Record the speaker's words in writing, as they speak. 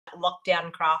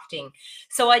lockdown crafting.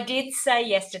 So I did say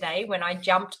yesterday when I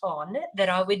jumped on that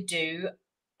I would do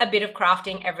a bit of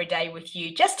crafting every day with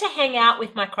you, just to hang out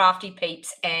with my crafty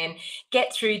peeps and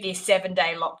get through this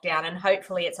 7-day lockdown. And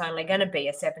hopefully it's only going to be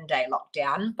a 7-day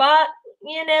lockdown, but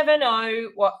you never know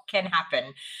what can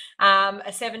happen.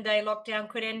 A 7-day lockdown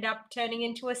could end up turning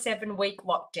into a 7-week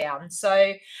lockdown.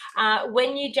 So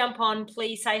when you jump on,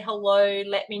 please say hello.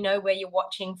 Let me know where you're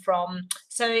watching from.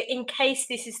 So in case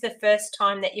this is the first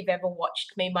time that you've ever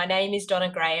watched me, my name is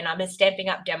Donna Gray and I'm a Stampin'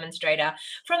 Up demonstrator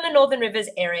from the Northern Rivers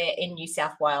area in New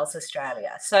South Wales,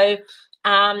 Australia. So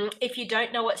if you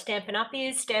don't know what Stampin' Up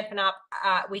is, Stampin' Up,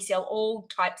 we sell all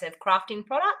types of crafting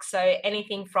products. So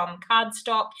anything from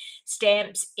cardstock,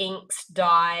 stamps, inks,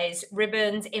 dyes,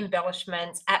 ribbons,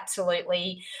 embellishments,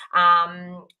 absolutely.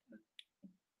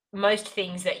 Most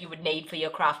things that you would need for your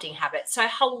crafting habit. So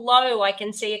hello, I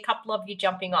can see a couple of you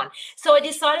jumping on. So I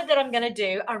decided that I'm going to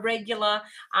do a regular,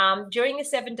 during the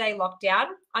 7-day lockdown,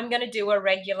 I'm going to do a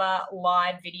regular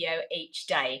live video each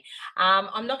day.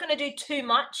 I'm not going to do too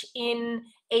much in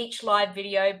each live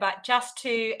video, but just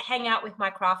to hang out with my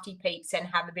crafty peeps and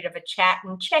have a bit of a chat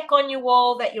and check on you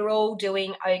all that you're all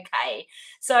doing okay.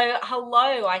 So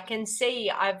hello, I can see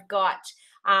I've got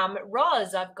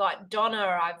Roz, I've got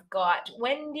Donna, I've got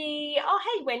Wendy. Oh,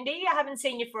 hey, Wendy, I haven't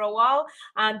seen you for a while.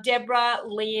 Deborah,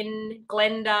 Lynn,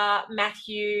 Glenda,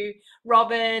 Matthew,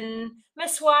 Robin,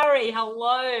 Maswari,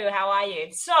 hello, how are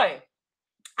you? So,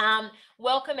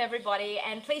 welcome everybody,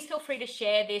 and please feel free to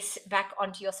share this back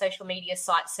onto your social media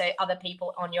sites so other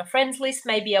people on your friends list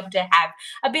may be able to have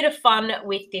a bit of fun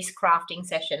with this crafting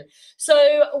session.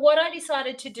 So what I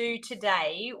decided to do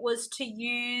today was to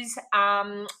use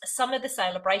some of the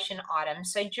celebration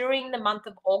items. So during the month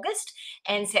of August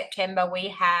and September, we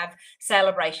have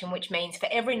celebration, which means for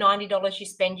every $90 you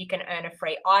spend, you can earn a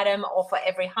free item, or for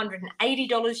every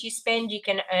 $180 you spend, you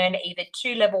can earn either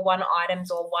 2 level 1 items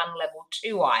or 1 level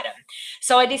 2 item.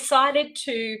 So I decided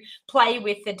to play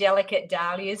with the delicate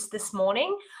dahlias this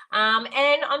morning,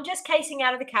 and I'm just casing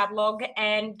out of the catalogue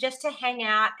and just to hang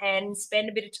out and spend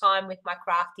a bit of time with my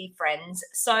crafty friends.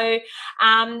 So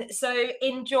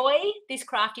enjoy this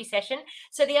crafty session.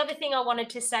 So the other thing I wanted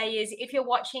to say is, if you're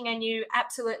watching and you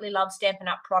absolutely love Stampin'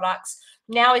 Up products,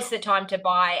 now is the time to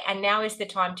buy, and now is the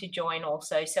time to join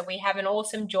also. So we have an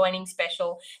awesome joining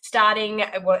special starting,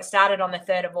 well, it started on the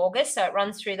 3rd of August, so it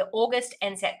runs through the August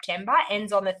and September,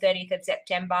 ends on the 30th of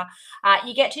September.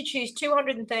 You get to choose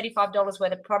 $235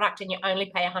 worth of product and you only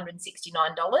pay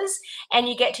 $169, and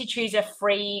you get to choose a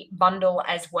free bundle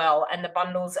as well, and the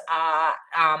bundles are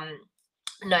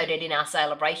noted in our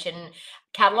celebration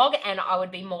catalog, and I would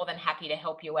be more than happy to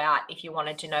help you out if you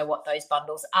wanted to know what those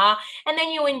bundles are. And then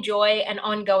you enjoy an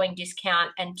ongoing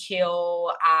discount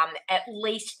until at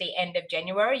least the end of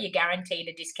January. You're guaranteed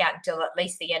a discount until at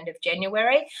least the end of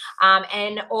January,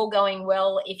 and all going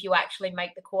well, if you actually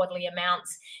make the quarterly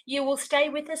amounts, you will stay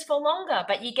with us for longer,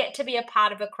 but you get to be a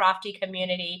part of a crafty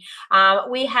community.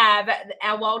 We have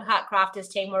our Wild Heart Crafters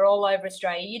team. We're all over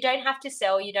Australia. You don't have to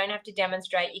sell, you don't have to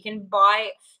demonstrate, you can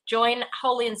join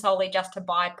wholly and solely just to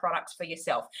buy products for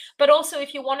yourself. But also,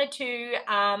 if you wanted to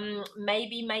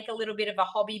maybe make a little bit of a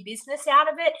hobby business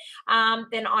out of it,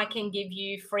 then I can give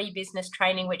you free business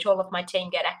training, which all of my team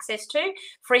get access to.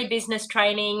 Free business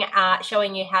training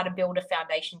showing you how to build a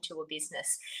foundation to a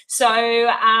business.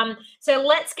 So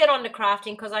let's get on to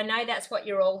crafting, because I know that's what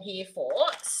you're all here for.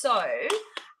 So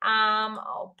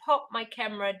I'll pop my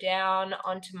camera down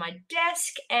onto my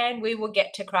desk and we will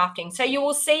get to crafting. So you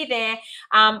will see there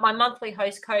my monthly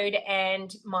host code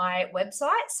and my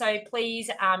website. So please,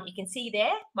 you can see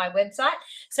there my website.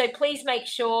 So please make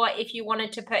sure, if you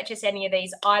wanted to purchase any of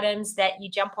these items, that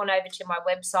you jump on over to my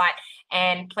website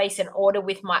and place an order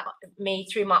with me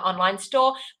through my online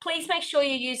store. Please make sure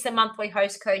you use the monthly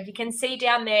host code. You can see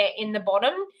down there in the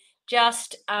bottom,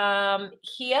 just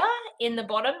here in the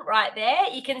bottom right there,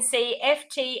 you can see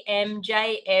FTMJFUMF.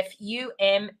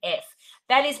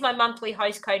 That is my monthly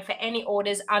host code for any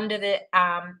orders under the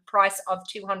price of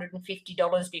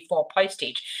 $250 before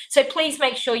postage. So please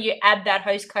make sure you add that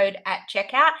host code at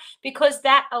checkout, because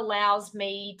that allows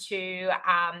me to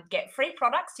get free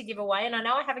products to give away. And I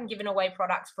know I haven't given away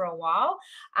products for a while,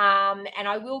 and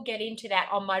I will get into that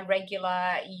on my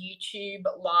regular YouTube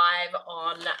live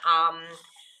on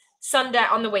Sunday,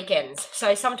 on the weekends.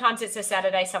 So sometimes it's a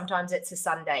Saturday, sometimes it's a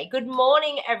Sunday. Good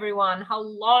morning, everyone.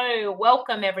 Hello,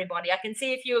 welcome everybody. I can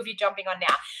see a few of you jumping on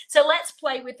now. So let's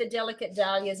play with the delicate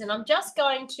dahlias, and I'm just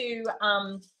going to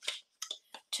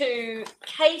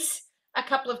case a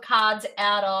couple of cards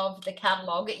out of the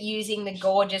catalogue using the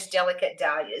gorgeous delicate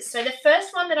dahlias. So the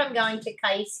first one that I'm going to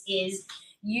case is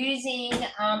using,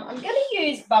 I'm going to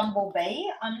use Bumblebee.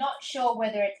 I'm not sure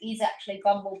whether it is actually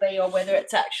Bumblebee or whether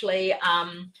it's actually,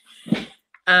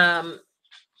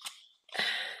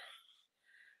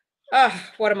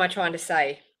 what am I trying to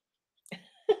say?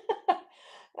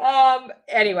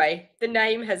 Anyway, the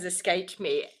name has escaped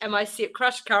me.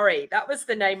 Crushed Curry. That was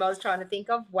the name I was trying to think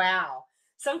of. Wow.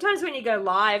 Sometimes when you go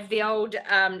live, the old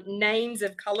names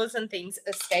of colors and things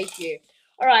escape you.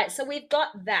 All right, so we've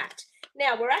got that.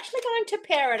 Now, we're actually going to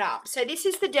pair it up. So this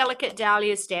is the Delicate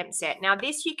Dahlia stamp set. Now,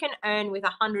 this you can earn with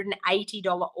a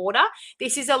 $180 order.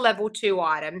 This is a level 2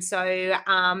 item. So,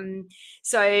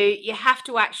 so you have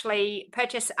to actually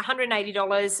purchase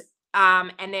 $180.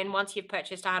 And then once you've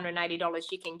purchased $180,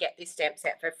 you can get this stamp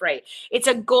set for free. It's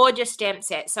a gorgeous stamp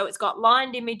set. So it's got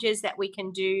lined images that we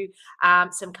can do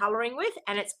some coloring with,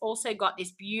 and it's also got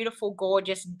this beautiful,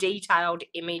 gorgeous, detailed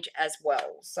image as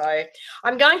well. So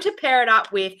I'm going to pair it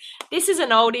up with, this is an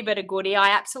oldie but a goodie.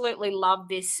 I absolutely love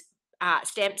this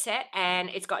stamp set, and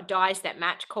it's got dies that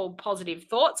match called Positive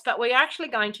Thoughts, but we're actually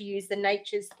going to use the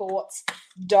Nature's Thoughts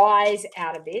dies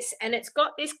out of this, and it's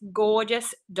got this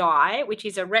gorgeous die, which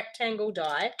is a rectangle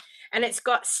die, and it's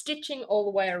got stitching all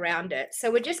the way around it.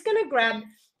 So we're just going to grab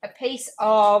a piece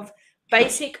of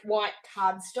basic white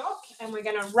cardstock, and we're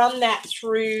going to run that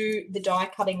through the die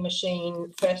cutting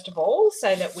machine first of all,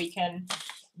 so that we can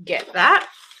get that.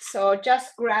 So I'll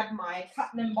just grab my cut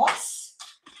and emboss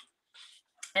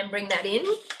and bring that in,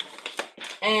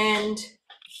 and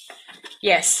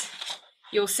yes,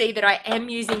 you'll see that I am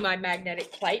using my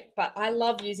magnetic plate, but I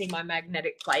love using my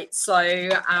magnetic plate, so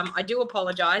I do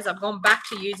apologize. I've gone back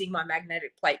to using my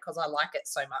magnetic plate because I like it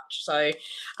so much. So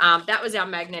that was our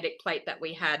magnetic plate that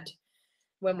we had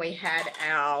when we had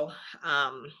our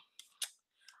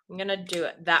I'm going to do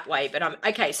it that way, but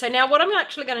okay. So now what I'm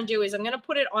actually going to do is I'm going to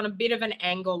put it on a bit of an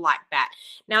angle like that.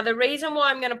 Now, the reason why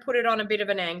I'm going to put it on a bit of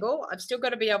an angle, I've still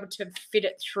got to be able to fit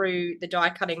it through the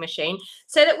die cutting machine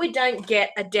so that we don't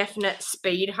get a definite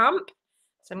speed hump.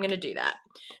 So I'm going to do that.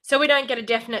 So we don't get a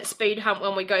definite speed hump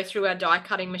when we go through our die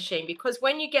cutting machine, because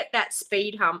when you get that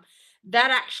speed hump,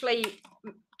 that actually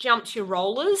jumps your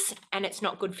rollers and it's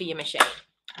not good for your machine.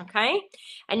 Okay,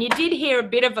 and you did hear a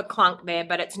bit of a clunk there,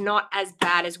 but it's not as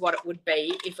bad as what it would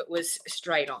be if it was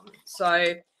straight on.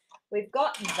 So we've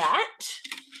got that.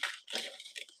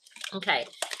 Okay,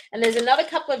 and there's another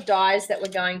couple of dies that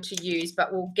we're going to use,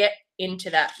 but we'll get into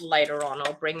that later on.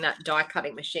 I'll bring that die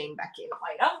cutting machine back in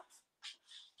later.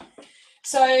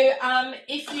 So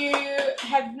if you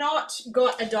have not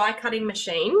got a die cutting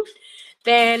machine,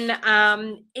 then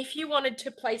if you wanted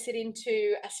to place it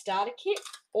into a starter kit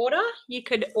order, you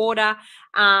could order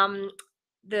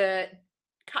the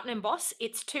cut and emboss.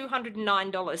 It's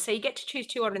 $209, so you get to choose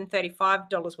 $235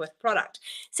 worth of product.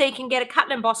 So you can get a cut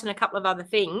and emboss and a couple of other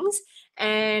things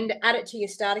and add it to your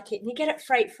starter kit, and you get it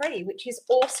freight free, which is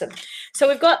awesome. So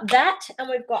we've got that and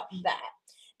we've got that.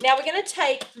 Now we're going to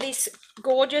take this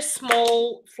gorgeous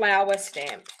small flower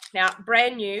stamp. Now,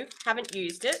 brand new, haven't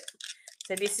used it.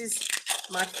 So this is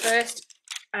my first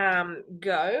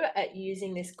go at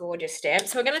using this gorgeous stamp.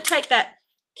 So we're going to take that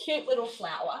cute little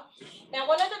flower. Now,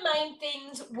 one of the main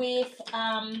things with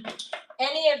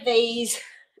any of these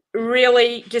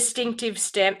really distinctive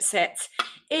stamp sets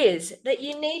is that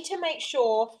you need to make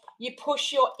sure you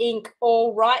push your ink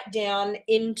all right down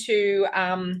into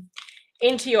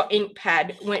your ink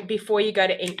pad before you go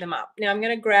to ink them up. Now I'm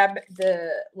going to grab the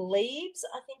leaves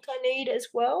I think I need as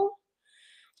well.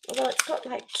 Although it's got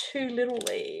like 2 little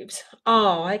leaves.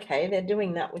 Oh, okay. They're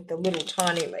doing that with the little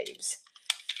tiny leaves.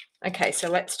 Okay, so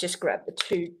let's just grab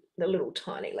the little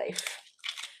tiny leaf.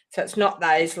 So it's not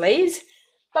those leaves,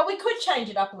 but we could change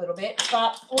it up a little bit,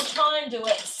 but we'll try and do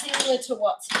it similar to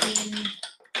what's in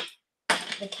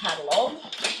the catalogue.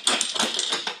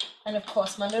 And of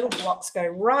course, my little blocks go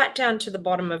right down to the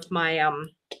bottom of my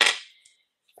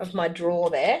drawer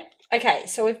there. Okay,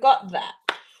 so we've got that.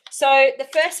 So the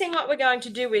first thing what we're going to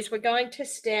do is we're going to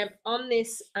stamp on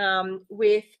this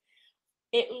with,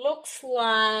 it looks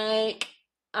like,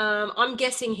 I'm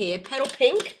guessing here, Petal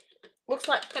Pink. Looks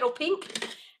like Petal Pink.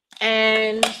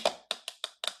 And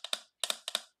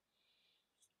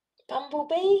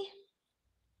Bumblebee.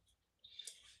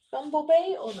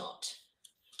 Bumblebee or not?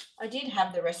 I did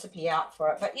have the recipe out for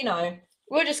it, but you know,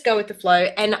 we'll just go with the flow.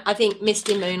 And I think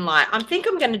Misty Moonlight. I think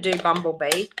I'm going to do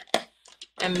Bumblebee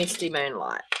and Misty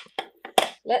Moonlight.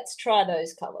 Let's try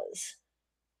those colors.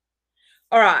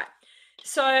 All right.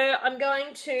 So I'm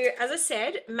going to, as I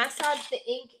said, massage the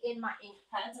ink in my ink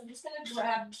pads. I'm just going to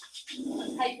grab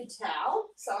a paper towel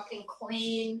so I can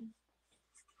clean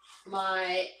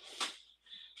my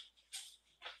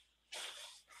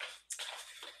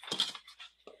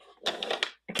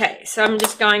Okay, so I'm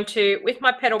just going to, with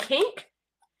my petal pink,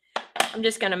 I'm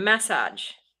just going to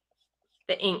massage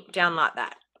the ink down like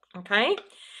that, okay?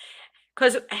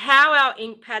 Because how our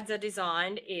ink pads are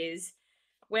designed is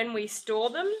when we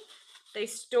store them, they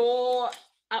store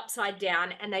upside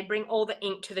down and they bring all the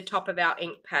ink to the top of our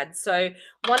ink pad. So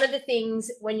one of the things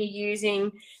when you're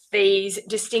using these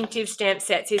distinctive stamp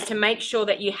sets is to make sure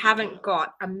that you haven't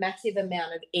got a massive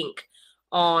amount of ink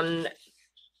on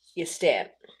your stamp.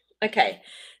 Okay,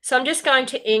 so I'm just going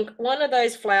to ink one of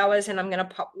those flowers and I'm going to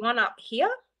pop one up here.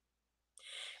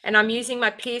 And I'm using my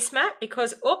Pierce mat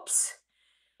because, oops,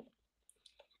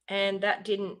 and that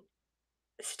didn't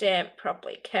stamp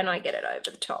properly. Can I get it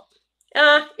over the top?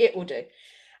 It will do.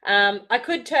 I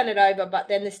could turn it over, but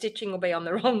then the stitching will be on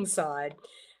the wrong side.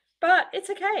 But it's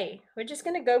okay. We're just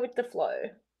going to go with the flow.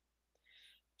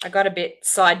 I got a bit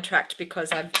sidetracked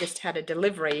because I've just had a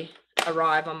delivery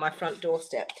arrive on my front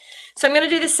doorstep. So I'm going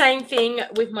to do the same thing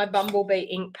with my Bumblebee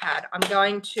ink pad. I'm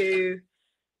going to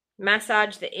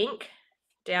massage the ink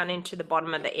down into the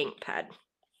bottom of the ink pad.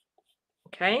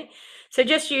 Okay, so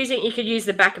just using, you could use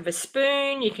the back of a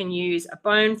spoon, you can use a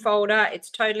bone folder,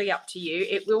 it's totally up to you.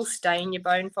 It will stain your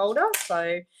bone folder,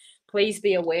 so please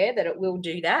be aware that it will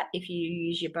do that if you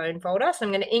use your bone folder. So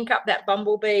I'm going to ink up that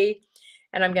Bumblebee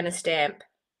and I'm going to stamp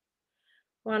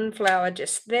one flower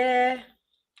just there.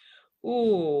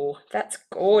 Ooh, that's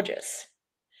gorgeous.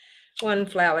 One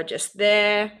flower just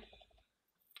there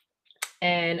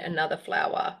and another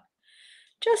flower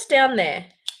just down there.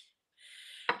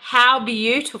 How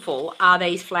beautiful are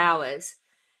these flowers?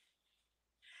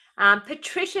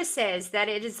 Patricia says that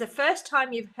it is the first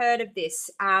time you've heard of this.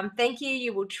 Thank you.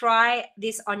 You will try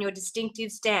this on your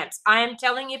distinctive stamps. I am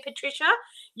telling you, Patricia,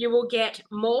 you will get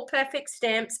more perfect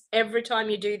stamps every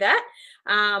time you do that.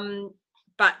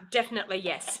 But definitely,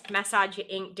 yes, massage your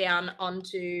ink down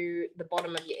onto the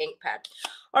bottom of your ink pad.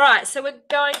 All right, so we're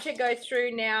going to go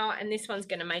through now, and this one's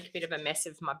going to make a bit of a mess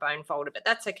of my bone folder, but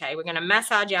that's okay. We're going to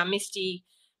massage our Misty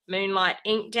Moonlight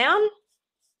ink down.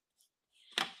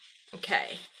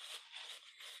 Okay.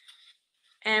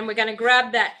 And we're going to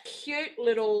grab that cute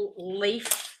little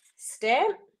leaf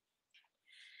stamp.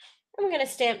 And we're going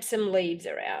to stamp some leaves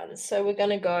around. So we're going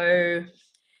to go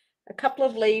a couple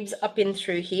of leaves up in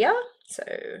through here. So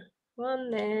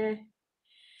one there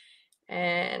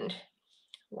and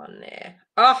one there.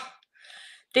 Oh,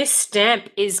 this stamp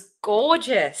is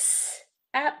gorgeous.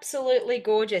 Absolutely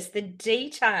gorgeous. The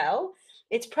detail,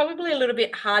 it's probably a little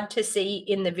bit hard to see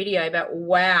in the video, but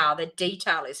wow, the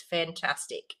detail is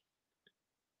fantastic.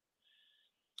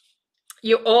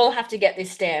 You all have to get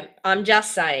this stamp. I'm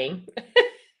just saying.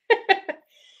 It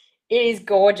is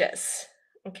gorgeous.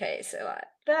 Okay, so like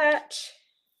that.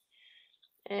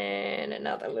 And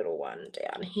another little one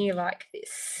down here like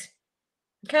this.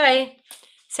 Okay,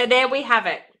 so there we have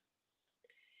it.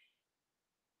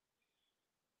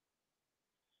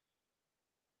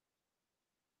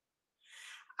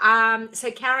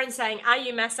 So Karen's saying, are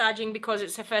you massaging because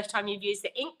it's the first time you've used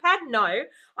the ink pad? No,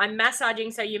 I'm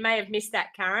massaging. So you may have missed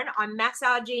that, Karen. I'm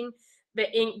massaging the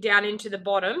ink down into the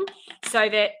bottom so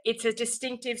that it's a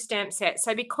distinctive stamp set.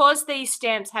 So because these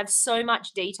stamps have so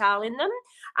much detail in them,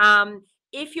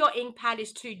 if your ink pad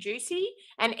is too juicy,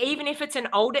 and even if it's an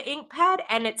older ink pad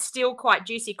and it's still quite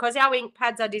juicy, because our ink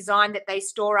pads are designed that they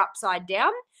store upside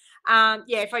down.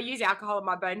 Yeah, if I use alcohol in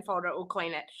my bone folder, it will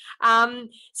clean it.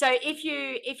 So if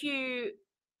you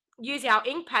use our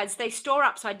ink pads, they store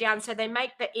upside down, so they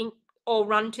make the ink all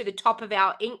run to the top of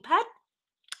our ink pad.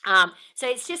 So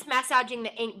it's just massaging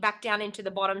the ink back down into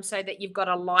the bottom so that you've got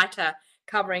a lighter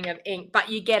covering of ink, but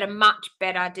you get a much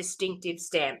better distinctive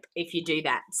stamp if you do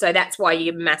that. So that's why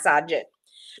you massage it.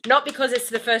 Not because it's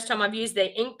the first time I've used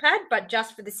the ink pad, but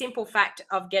just for the simple fact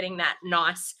of getting that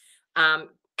nice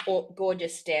or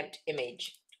gorgeous stamped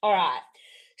image. All right,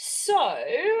 so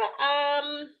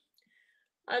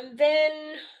I'm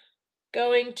then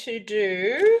going to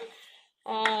do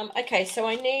okay, so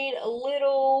I need a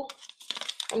little,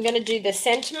 I'm going to do the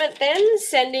sentiment then,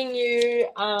 sending you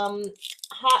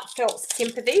heartfelt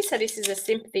sympathy. So this is a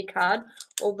sympathy card,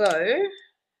 although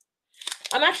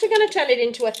I'm actually going to turn it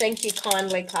into a thank you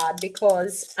kindly card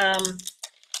because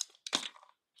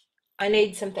I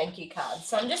need some thank you cards.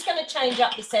 So I'm just going to change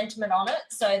up the sentiment on it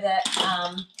so that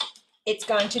it's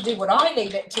going to do what I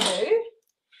need it to do.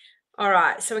 All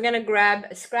right, so we're going to grab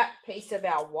a scrap piece of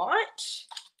our white,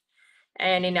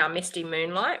 and in our Misty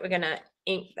Moonlight, we're going to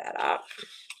ink that up.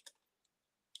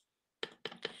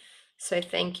 So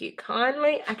thank you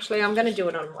kindly. Actually, I'm going to do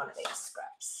it on one of these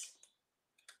scraps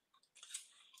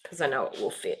because I know it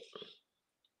will fit.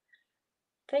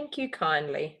 Thank you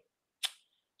kindly.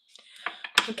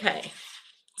 Okay,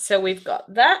 So we've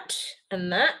got that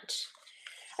and that.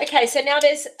 Okay, so now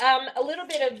there's a little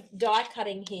bit of die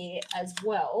cutting here as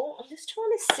well. I'm just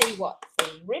trying to see what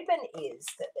the ribbon is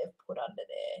that they've put under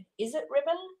there. Is it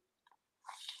ribbon?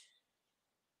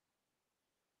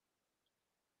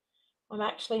 I'm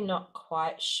actually not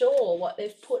quite sure what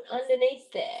they've put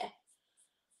underneath there.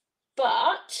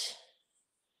 But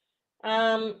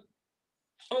I'm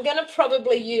going to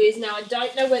probably use, now I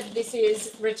don't know whether this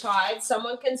is retired.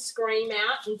 Someone can scream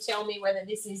out and tell me whether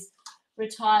this is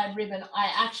retired ribbon.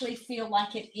 I actually feel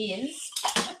like it is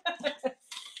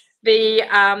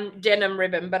the denim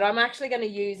ribbon, but I'm actually going to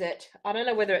use it. I don't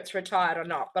know whether it's retired or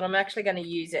not, but I'm actually going to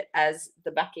use it as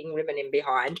the backing ribbon in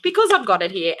behind because I've got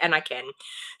it here and I can.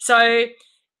 So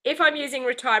if I'm using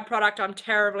retired product, I'm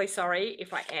terribly sorry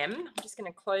if I am. I'm just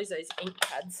going to close those ink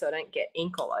pads so I don't get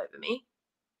ink all over me.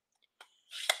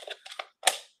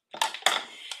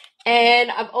 And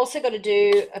I've also got to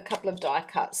do a couple of die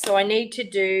cuts. So I need to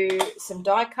do some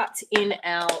die cuts in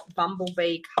our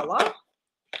Bumblebee color.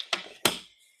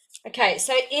 Okay,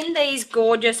 so in these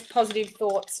gorgeous Positive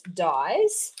Thoughts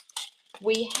dies,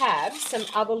 we have some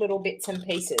other little bits and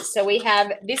pieces. So we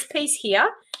have this piece here,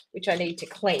 which I need to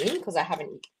clean because I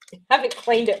haven't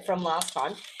cleaned it from last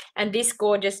time, and this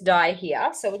gorgeous die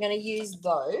here. So we're going to use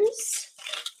those.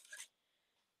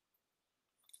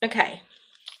 Okay.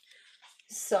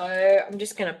 So I'm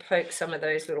just going to poke some of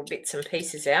those little bits and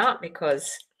pieces out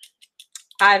because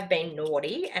I've been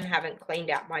naughty and haven't cleaned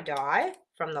out my die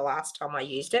from the last time I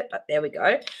used it, but there we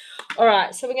go. All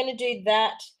right, so we're going to do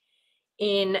that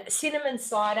in Cinnamon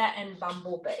Cider and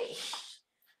Bumblebee.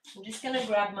 I'm just going to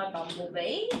grab my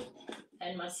Bumblebee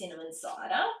and my Cinnamon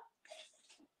Cider.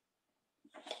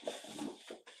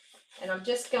 And I'm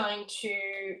just going to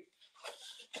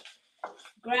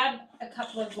grab a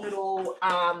couple of little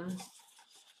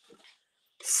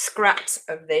scraps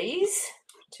of these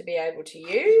to be able to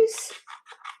use.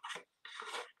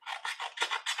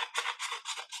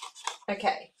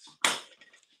 Okay.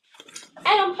 And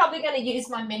I'm probably going to use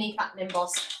my mini cut and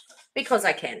emboss because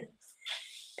I can.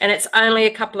 And it's only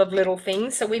a couple of little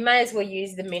things, so we may as well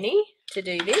use the mini to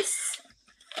do this.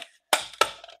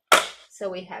 So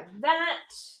we have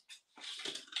that.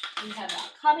 We have our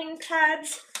cutting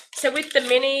pads. So with the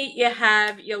mini, you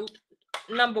have your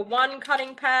number 1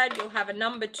 cutting pad, you'll have a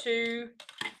number 2,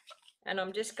 and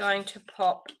I'm just going to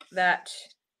pop that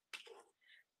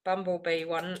Bumblebee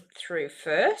one through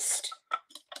first.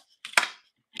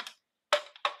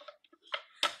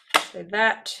 So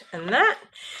that and that.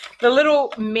 The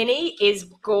little mini is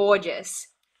gorgeous.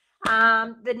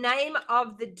 The name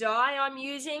of the die I'm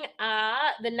using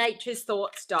are the Nature's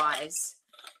Thoughts dies.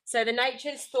 So the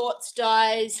Nature's Thoughts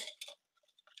dies,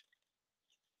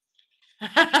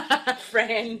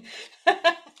 Fran.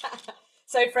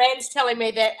 So Fran's telling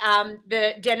me that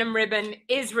the denim ribbon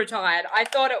is retired. I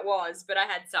thought it was, but I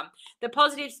had some. The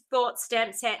Positive Thoughts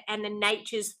stamp set and the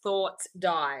Nature's Thoughts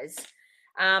dies.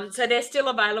 So they're still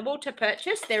available to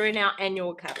purchase. They're in our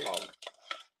annual catalogue.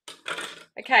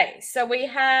 Okay, so we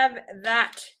have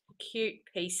that cute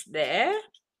piece there.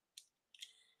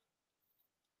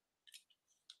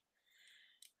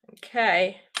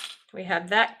 Okay, we have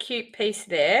that cute piece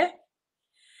there.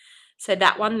 So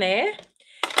that one there.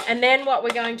 And then what we're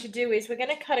going to do is we're going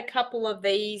to cut a couple of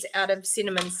these out of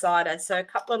cinnamon cider. So a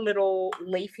couple of little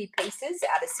leafy pieces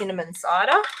out of cinnamon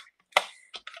cider.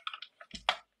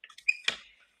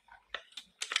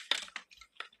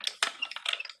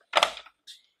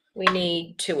 We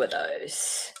need 2 of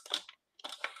those.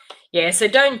 Yeah, so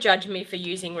don't judge me for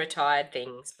using retired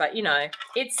things, but you know,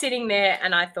 it's sitting there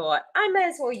and I thought I may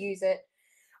as well use it.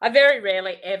 I very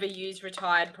rarely ever use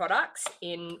retired products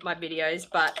in my videos,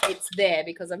 but it's there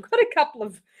because I've got a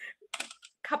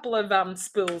couple of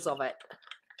spools of it.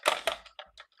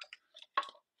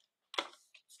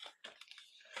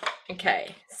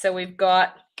 Okay, so we've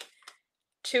got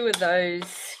 2 of those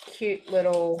cute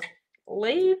little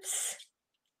leaves.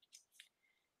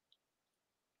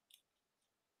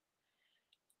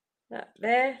 That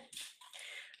there.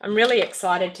 I'm really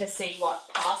excited to see what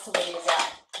parcel it is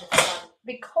at the front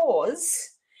because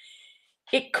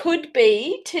it could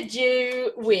be to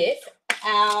do with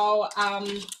our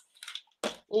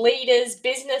Leaders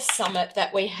Business Summit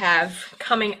that we have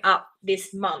coming up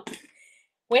this month.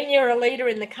 When you're a leader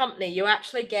in the company, you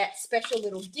actually get special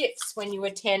little gifts when you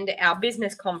attend our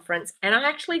business conference. And I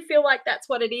actually feel like that's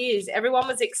what it is. Everyone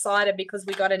was excited because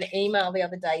we got an email the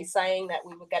other day saying that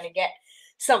we were going to get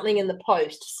something in the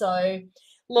post. So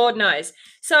Lord knows.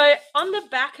 So on the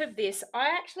back of this, I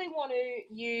actually want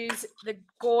to use the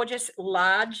gorgeous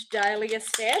large dahlia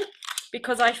stamp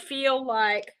because I feel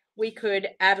like we could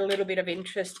add a little bit of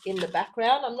interest in the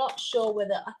background. I'm not sure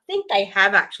whether, I think they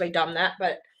have actually done that,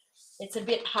 but it's a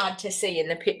bit hard to see in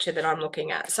the picture that I'm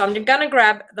looking at. So I'm going to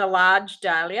grab the large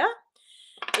dahlia.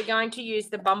 We're going to use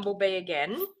the bumblebee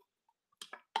again.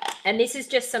 And this is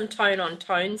just some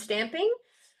tone-on-tone stamping.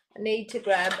 I need to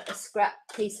grab a scrap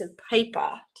piece of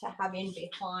paper to have in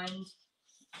behind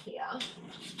here.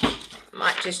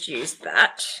 Might just use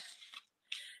that.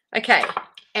 Okay,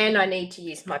 and I need to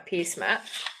use my pierce mat.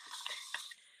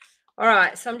 All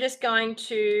right, so I'm just going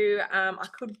to, I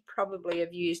could probably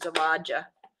have used a larger.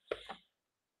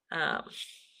 Are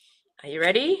you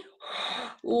ready?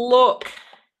 Look,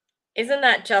 isn't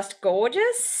that just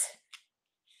gorgeous?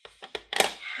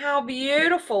 How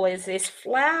beautiful is this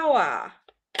flower?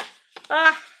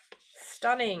 Ah,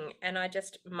 stunning. And I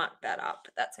just mucked that up.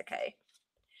 That's okay.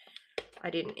 I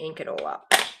didn't ink it all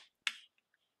up.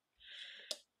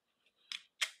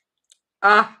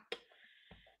 Ah,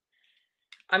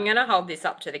 I'm going to hold this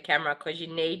up to the camera because you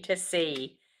need to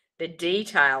see the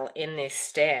detail in this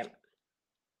stamp.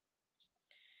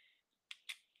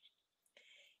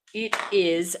 It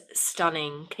is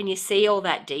stunning. Can you see all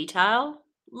that detail?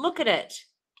 Look at it.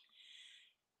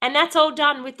 And that's all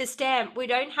done with the stamp. We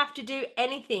don't have to do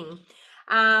anything.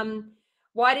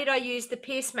 Why did I use the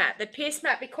pierce mat? The pierce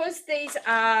mat, because these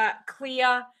are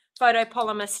clear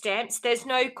photopolymer stamps, there's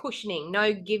no cushioning,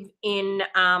 no give in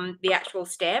the actual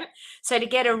stamp. So to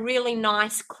get a really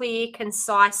nice, clear,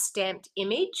 concise stamped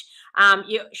image,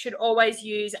 you should always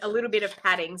use a little bit of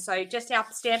padding. So just our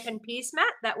Stampin' pierce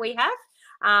mat that we have,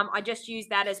 I just use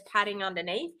that as padding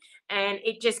underneath, and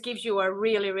it just gives you a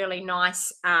really, really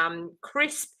nice,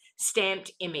 crisp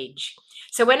stamped image.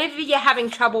 So whenever you're having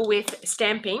trouble with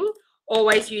stamping,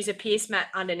 always use a pierce mat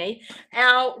underneath.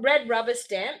 Our red rubber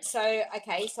stamp, so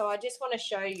okay, so I just want to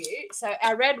show you. So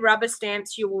our red rubber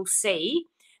stamps, you will see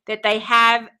that they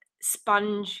have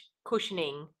sponge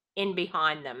cushioning in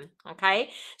behind them. Okay,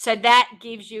 so that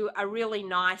gives you a really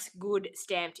nice, good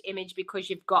stamped image because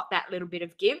you've got that little bit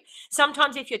of give.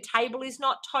 Sometimes if your table is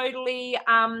not totally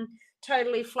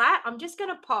flat, I'm just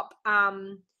going to pop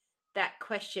that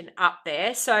question up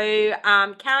there. So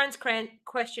Karen's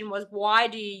question was, why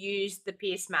do you use the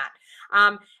pierce mat?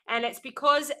 And it's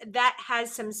because that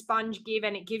has some sponge give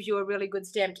and it gives you a really good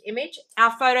stamped image.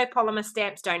 Our photopolymer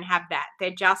stamps don't have that.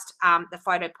 They're just the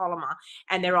photopolymer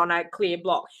and they're on a clear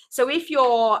block. So if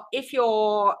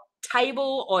your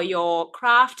table or your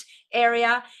craft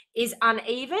area is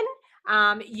uneven,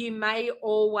 you may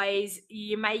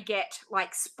get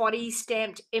like spotty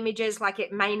stamped images, like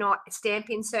it may not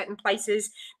stamp in certain places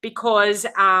because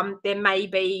there may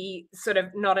be sort of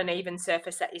not an even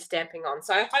surface that you're stamping on.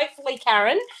 So hopefully,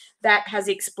 Karen, that has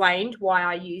explained why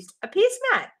I used a pierce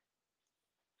mat.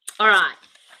 All right,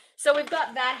 so we've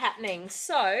got that happening.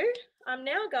 So I'm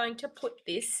now going to put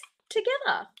this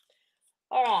together.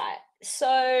 All right,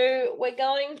 so we're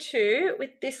going to,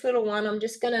 with this little one, I'm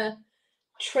just going to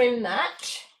trim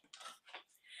that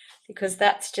because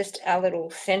that's just our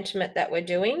little sentiment that we're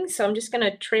doing. So I'm just going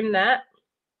to trim that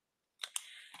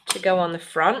to go on the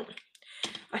front.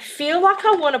 I feel like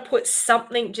I want to put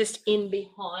something just in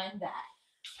behind that.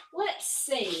 Let's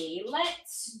see.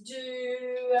 Let's do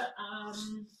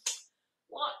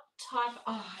what type?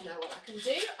 Oh, I know what I can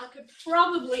do. I could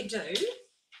probably do.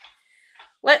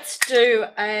 Let's do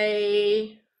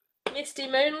a Misty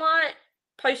Moonlight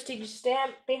postage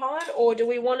stamp behind, or do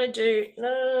we want to do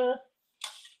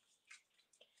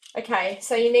okay,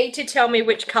 so you need to tell me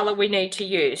which color we need to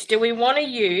use. Do we want to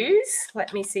use,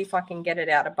 let me see if I can get it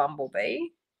out of Bumblebee.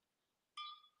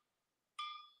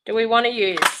 Do we want to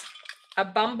use a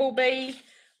Bumblebee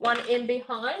one in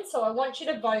behind? So I want you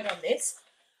to vote on this.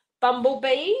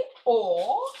 Bumblebee,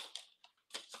 or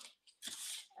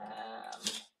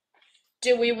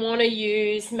do we want to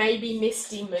use maybe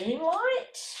Misty Moonlight?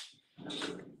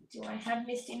 Do I have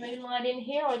Misty Moonlight in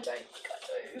here? I don't think I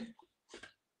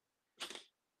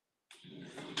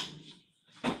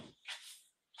do.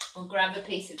 I'll grab a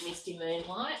piece of Misty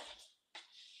Moonlight.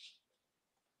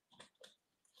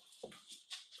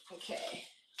 Okay.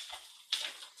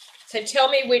 So tell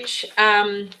me which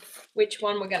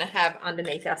one we're going to have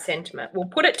underneath our sentiment. We'll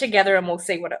put it together and we'll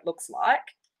see what it looks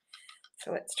like.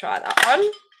 So let's try that one.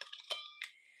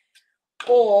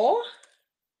 Or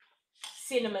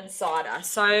cinnamon cider.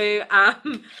 So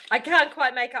I can't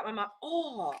quite make up my mind.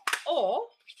 Or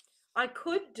I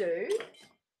could do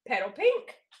petal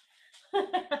pink.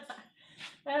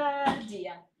 Oh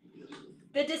dear.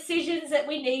 The decisions that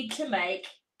we need to make.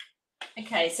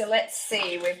 Okay, so let's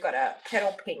see. We've got a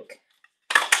petal pink.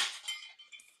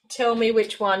 Tell me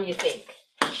which one you think.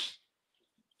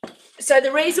 So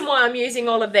the reason why I'm using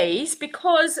all of these,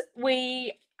 because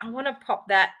I want to pop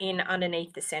that in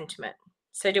underneath the sentiment.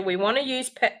 So do we want to use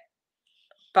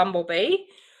Bumblebee?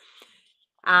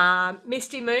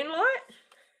 Misty Moonlight?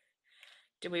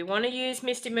 Do we want to use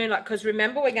Misty Moonlight? Because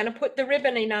remember, we're going to put the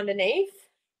ribbon in underneath.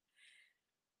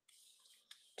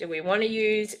 Do we want to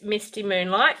use Misty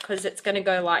Moonlight? Because it's going to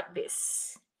go like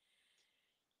this.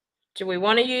 Do we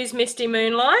want to use Misty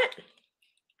Moonlight?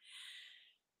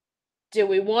 Do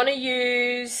we want to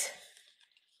use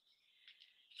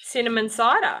Cinnamon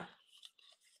Cider?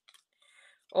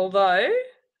 Although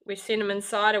with Cinnamon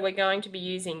Cider, we're going to be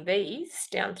using these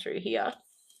down through here.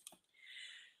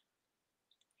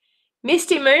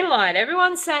 Misty Moonlight.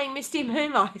 Everyone's saying Misty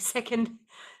Moonlight. Second,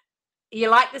 you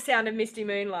like the sound of Misty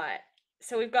Moonlight.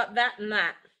 So we've got that and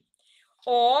that.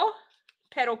 Or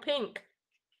Petal Pink.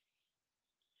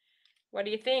 What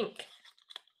do you think?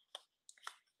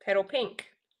 Petal Pink.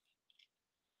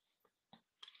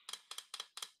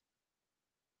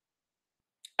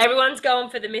 Everyone's going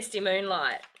for the Misty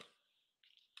Moonlight.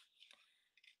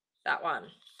 That one.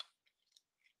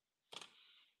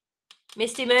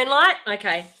 Misty Moonlight?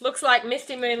 Okay. Looks like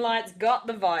Misty Moonlight's got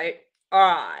the vote. All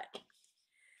right.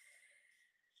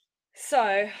 So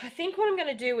I think what I'm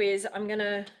going to do is I'm going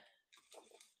to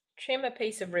trim a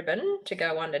piece of ribbon to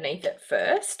go underneath it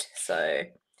first. So I'm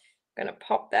going to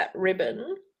pop that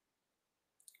ribbon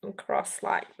across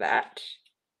like that.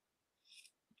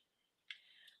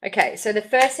 Okay, so the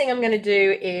first thing I'm going to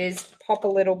do is pop a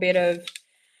little bit of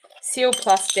Seal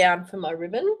Plus down for my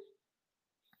ribbon.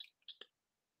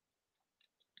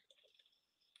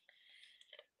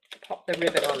 Pop the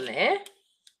ribbon on there.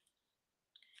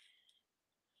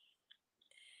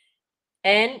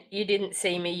 And you didn't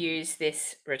see me use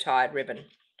this retired ribbon,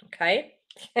 okay?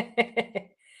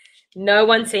 No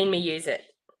one's seen me use it.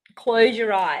 Close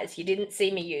your eyes. You didn't see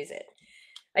me use it.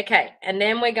 Okay, and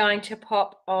then we're going to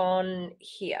pop on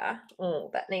here. Oh,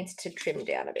 that needs to trim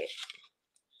down a bit.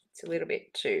 It's a little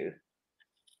bit too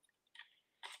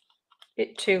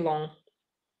long.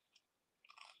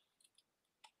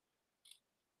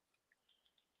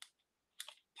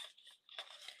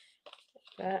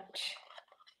 That.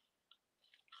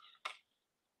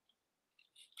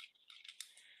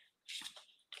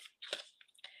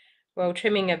 Well,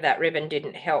 trimming of that ribbon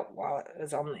didn't help while it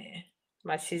was on there.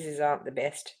 My scissors aren't the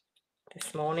best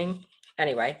this morning.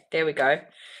 Anyway, there we go.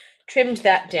 Trimmed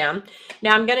that down.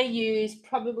 Now I'm going to use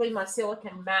probably my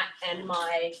silicone matte and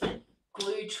my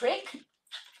glue trick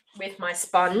with my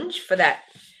sponge for that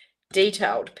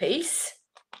detailed piece.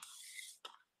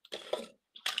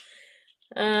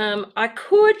 I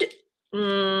could,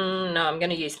 no, I'm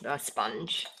going to use my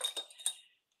sponge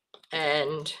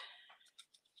and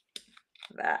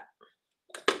that.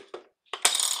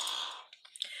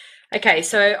 Okay,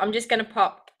 so I'm just going to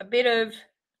pop a bit of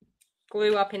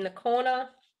glue up in the corner,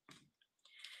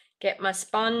 get my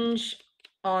sponge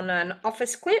on an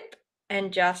office clip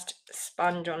and just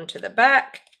sponge onto the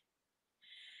back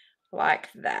like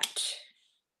that.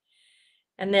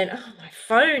 And then, oh, my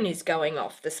phone is going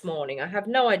off this morning. I have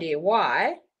no idea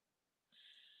why.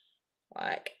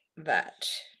 Like that.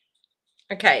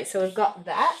 Okay, so we've got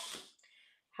that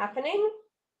happening.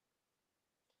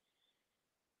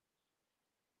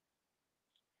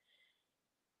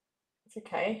 It's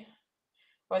okay.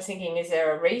 I was thinking, is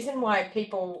there a reason why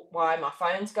my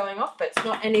phone's going off? But it's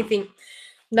not anything,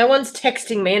 no one's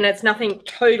texting me and it's nothing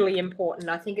totally important.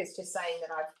 I think it's just saying that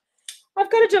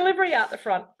I've got a delivery out the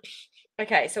front.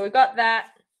 Okay, so we've got that.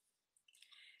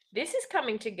 This is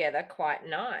coming together quite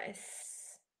nice.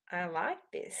 I like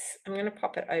this. I'm going to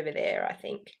pop it over there, I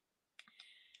think.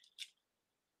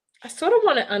 I sort of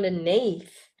want it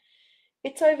underneath.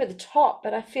 It's over the top,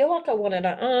 but I feel like I want it.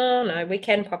 Oh, no, we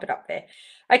can pop it up there.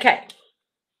 Okay.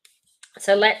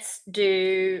 So let's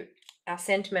do our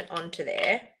sentiment onto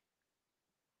there.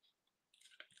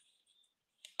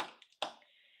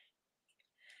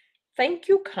 Thank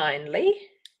you kindly.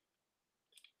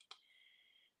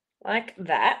 Like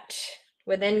that.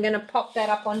 We're then going to pop that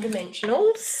up on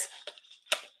dimensionals.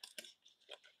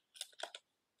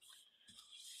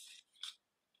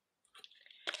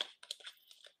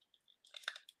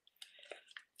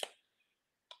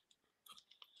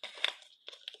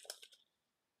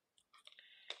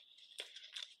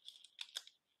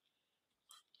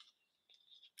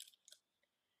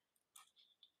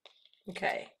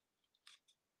 Okay.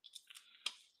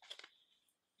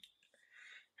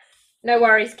 No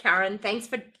worries, Karen. Thanks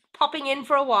for popping in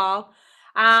for a while.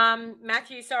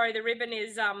 Matthew, sorry, the ribbon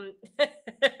is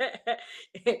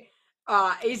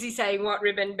Easy saying what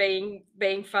ribbon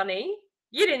being funny.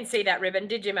 You didn't see that ribbon,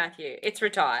 did you, Matthew? It's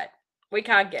retired. We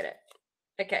can't get it.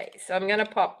 Okay, so I'm going to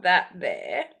pop that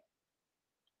there.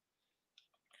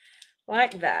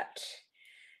 Like that.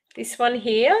 This one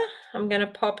here, I'm going to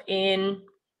pop in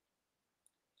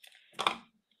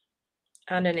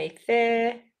underneath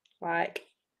there, like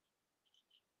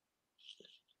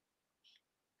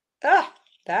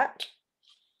that.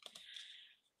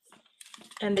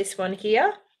 And this one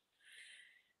here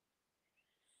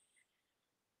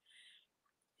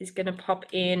is going to pop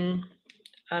in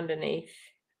underneath,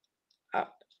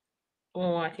 up.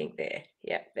 Oh, I think there.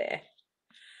 Yep, there.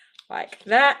 Like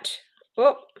that.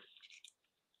 Oh,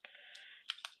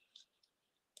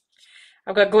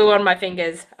 I've got glue on my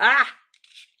fingers.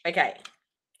 Okay.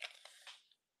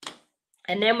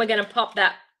 And then we're going to pop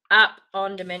that up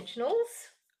on dimensionals,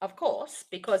 of course,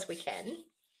 because we can.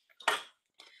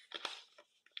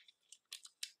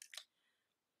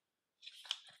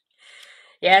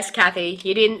 Yes, Kathy,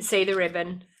 you didn't see the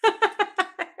ribbon.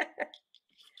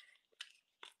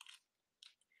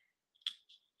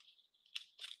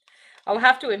 I'll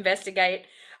have to investigate.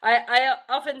 I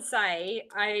often say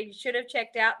I should have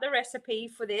checked out the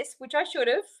recipe for this, which I should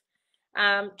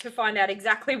have, to find out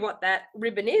exactly what that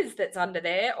ribbon is that's under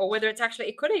there, or whether it's actually,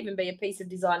 it could even be a piece of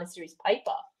designer series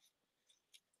paper.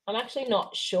 I'm actually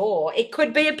not sure. It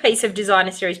could be a piece of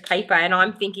designer series paper and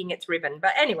I'm thinking it's ribbon.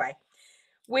 But anyway,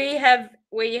 we have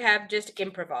just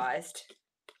improvised.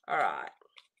 All right.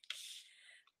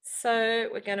 So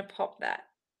we're going to pop that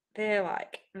there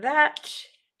like that.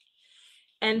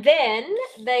 And then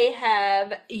they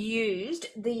have used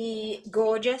the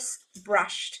gorgeous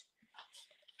brushed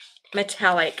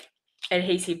metallic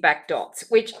adhesive back dots,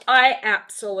 which I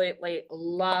absolutely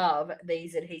love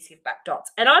these adhesive back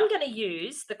dots. And I'm going to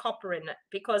use the copper in it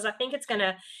because I think it's going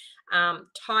to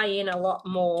tie in a lot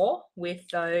more with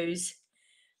those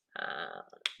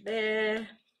there,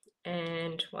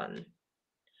 and one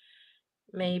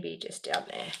maybe just down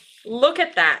there. Look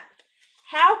at that.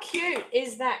 How cute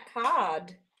is that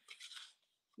card?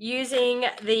 Using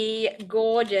the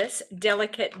gorgeous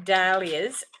Delicate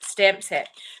Dahlias stamp set.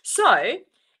 So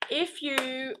if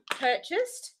you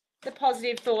purchased the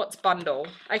Positive Thoughts bundle,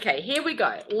 okay, here we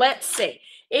go. Let's see.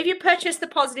 If you purchase the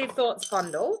Positive Thoughts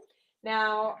bundle,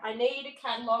 now I need a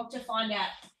catalogue to find out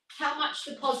how much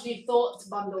the Positive Thoughts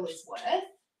bundle is worth.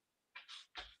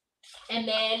 And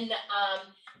then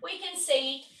we can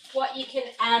see what you can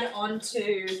add on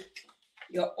to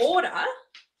your order.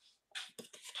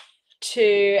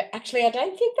 Actually, I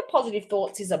don't think the Positive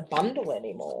Thoughts is a bundle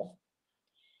anymore,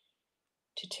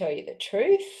 to tell you the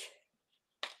truth.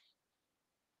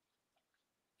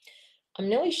 I'm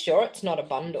nearly sure it's not a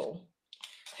bundle.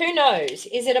 Who knows?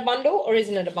 Is it a bundle or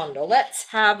isn't it a bundle? Let's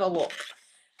have a look.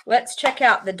 Let's check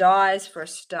out the dies for a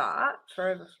start.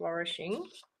 Forever Flourishing.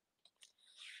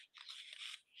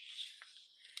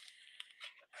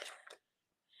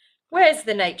 Where's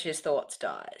the Nature's Thoughts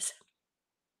dies?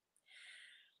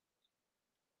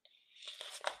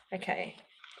 Okay,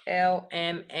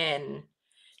 LMN.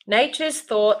 Nature's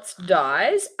Thoughts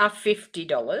dies are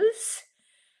 $50.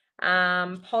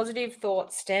 Positive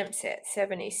Thoughts stamp set,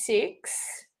 76.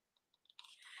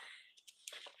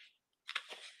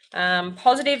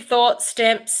 Positive Thoughts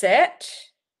stamp set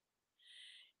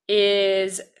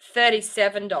is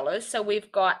 $37. So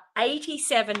we've got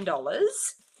 $87.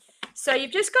 So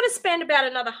you've just got to spend about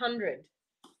another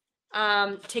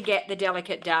 $100 to get the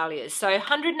Delicate Dahlias. So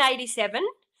 187.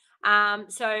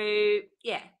 So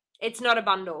yeah, it's not a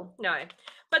bundle, no.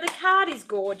 But the card is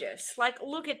gorgeous. Like,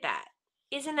 look at that.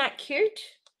 Isn't that cute?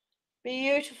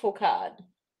 Beautiful card.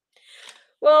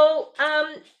 Well,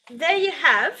 there you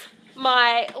have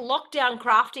my lockdown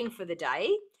crafting for the day.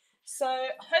 So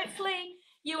hopefully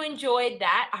you enjoyed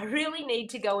that. I really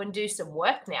need to go and do some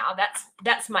work now.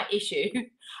 That's my issue.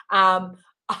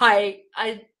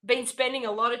 I've been spending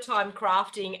a lot of time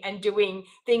crafting and doing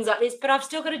things like this, but I've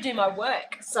still got to do my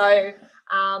work. So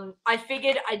I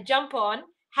figured I'd jump on,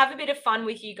 have a bit of fun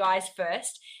with you guys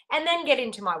first, and then get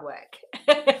into my work.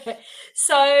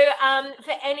 So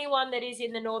for anyone that is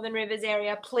in the Northern Rivers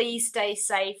area, please stay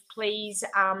safe. Please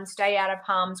stay out of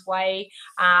harm's way.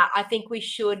 I think we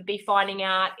should be finding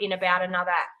out in about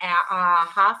another hour,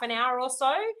 half an hour or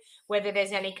so, whether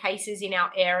there's any cases in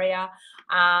our area.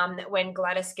 When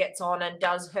Gladys gets on and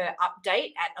does her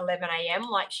update at 11 a.m.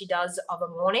 like she does of a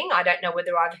morning. I don't know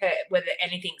whether I've heard whether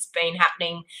anything's been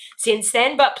happening since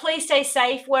then, but please stay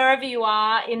safe wherever you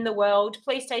are in the world.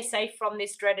 Please stay safe from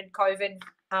this dreaded COVID.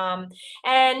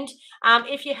 And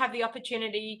if you have the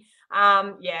opportunity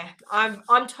Yeah,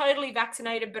 I'm totally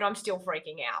vaccinated, but I'm still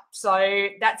freaking out. So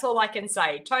that's all I can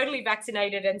say. Totally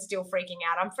vaccinated and still freaking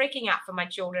out. I'm freaking out for my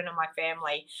children and my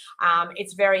family.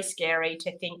 It's very scary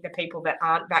to think the people that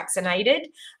aren't vaccinated.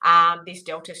 This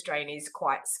Delta strain is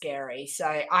quite scary.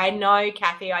 So I know,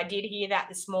 Kathy, I did hear that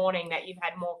this morning that you've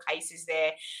had more cases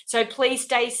there. So please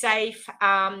stay safe.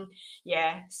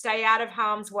 Yeah, stay out of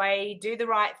harm's way. Do the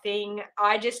right thing.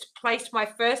 I just placed my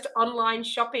first online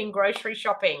shopping, grocery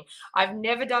shopping. I've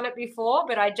never done it before,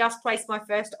 but I just placed my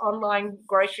first online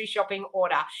grocery shopping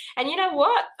order. And you know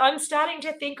what? I'm starting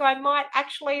to think I might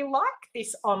actually like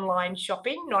this online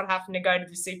shopping, not having to go to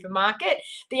the supermarket.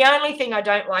 The only thing I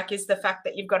don't like is the fact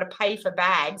that you've got to pay for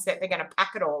bags that they're going to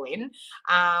pack it all in,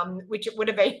 which it would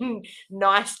have been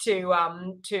nice to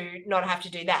not have to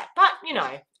do that. But you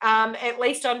know, at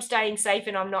least I'm staying safe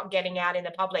and I'm not getting out in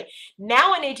the public.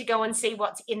 Now I need to go and see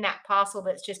what's in that parcel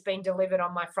that's just been delivered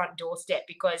on my front doorstep,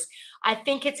 because I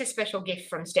think it's a special gift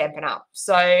from Stampin' Up.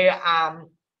 So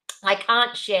I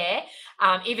can't share.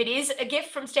 If it is a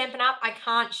gift from Stampin' Up, I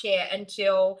can't share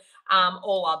until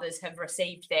all others have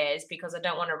received theirs, because I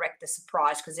don't want to wreck the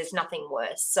surprise, because there's nothing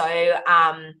worse. So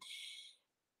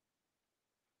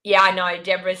yeah, I know.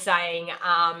 Deborah's saying,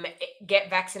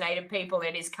 get vaccinated, people.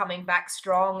 It is coming back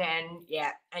strong. And yeah,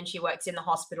 and she works in the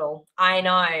hospital. I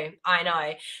know.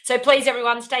 So please,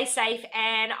 everyone, stay safe,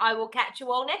 and I will catch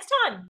you all next time.